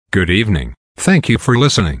Good evening. Thank you for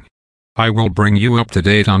listening. I will bring you up to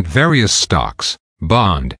date on various stocks,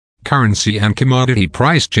 bond, currency and commodity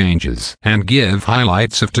price changes and give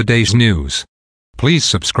highlights of today's news. Please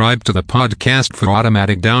subscribe to the podcast for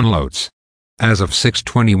automatic downloads. As of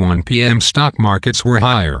 6:21 p.m. stock markets were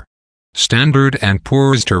higher. Standard &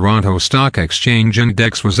 Poor's Toronto Stock Exchange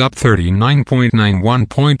Index was up 39.91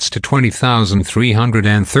 points to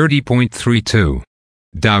 20,330.32.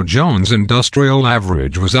 Dow Jones Industrial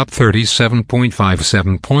Average was up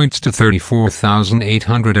 37.57 points to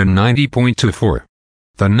 34,890.24.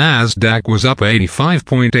 The Nasdaq was up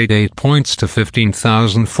 85.88 points to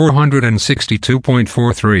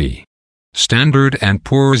 15,462.43. Standard &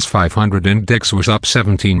 Poor's 500 Index was up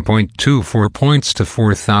 17.24 points to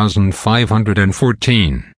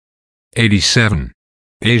 4,514.87.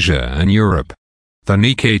 Asia and Europe. The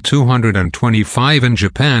Nikkei 225 in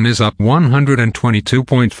Japan is up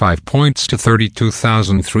 122.5 points to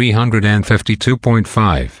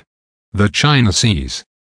 32,352.5. The China CSI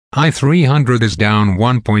 300 is down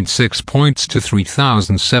 1.6 points to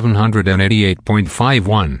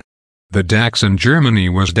 3,788.51. The DAX in Germany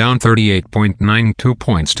was down 38.92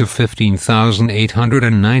 points to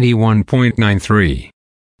 15,891.93.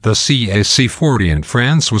 The CAC 40 in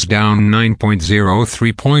France was down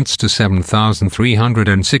 9.03 points to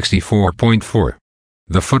 7,364.4.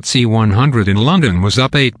 The FTSE 100 in London was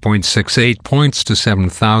up 8.68 points to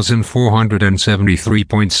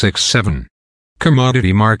 7,473.67.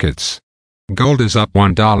 Commodity markets. Gold is up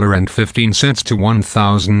 $1.15 to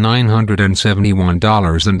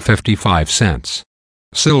 $1,971.55.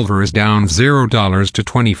 Silver is down $0 to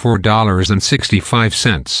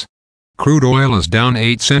 $24.65. Crude oil is down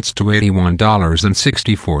 8 cents to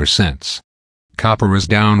 $81.64. Copper is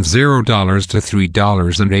down $0 to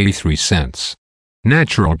 $3.83.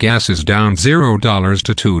 Natural gas is down $0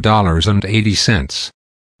 to $2.80.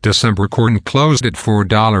 December corn closed at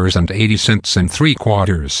 $4.80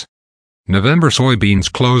 3/4. November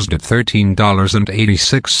soybeans closed at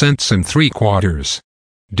 $13.86 3/4.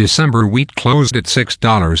 December wheat closed at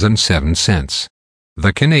 $6.07.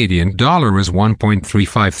 The Canadian dollar is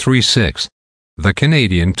 1.3536. The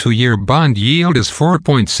Canadian 2-year bond yield is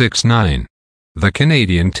 4.69. The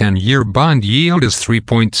Canadian 10-year bond yield is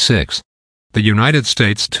 3.6. The United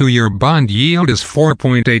States 2-year bond yield is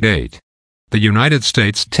 4.88. The United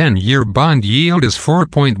States 10-year bond yield is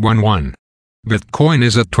 4.11. Bitcoin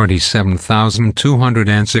is at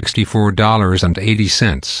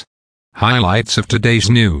 $27,264.80. Highlights of today's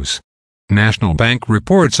news. National Bank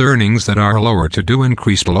reports earnings that are lower to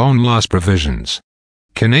increased loan loss provisions.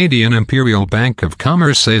 Canadian Imperial Bank of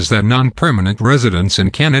Commerce says that non-permanent residents in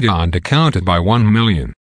Canada undercounted by 1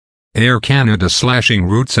 million. Air Canada slashing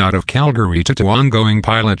routes out of Calgary to ongoing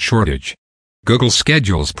pilot shortage. Google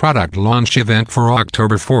schedules product launch event for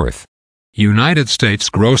October 4th. United States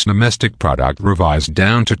gross domestic product revised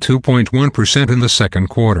down to 2.1% in the second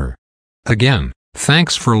quarter. Again,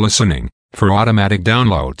 thanks for listening. For automatic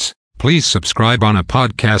downloads, please subscribe on a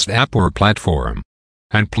podcast app or platform.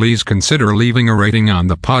 And please consider leaving a rating on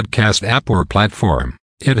the podcast app or platform.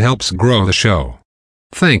 It helps grow the show.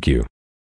 Thank you.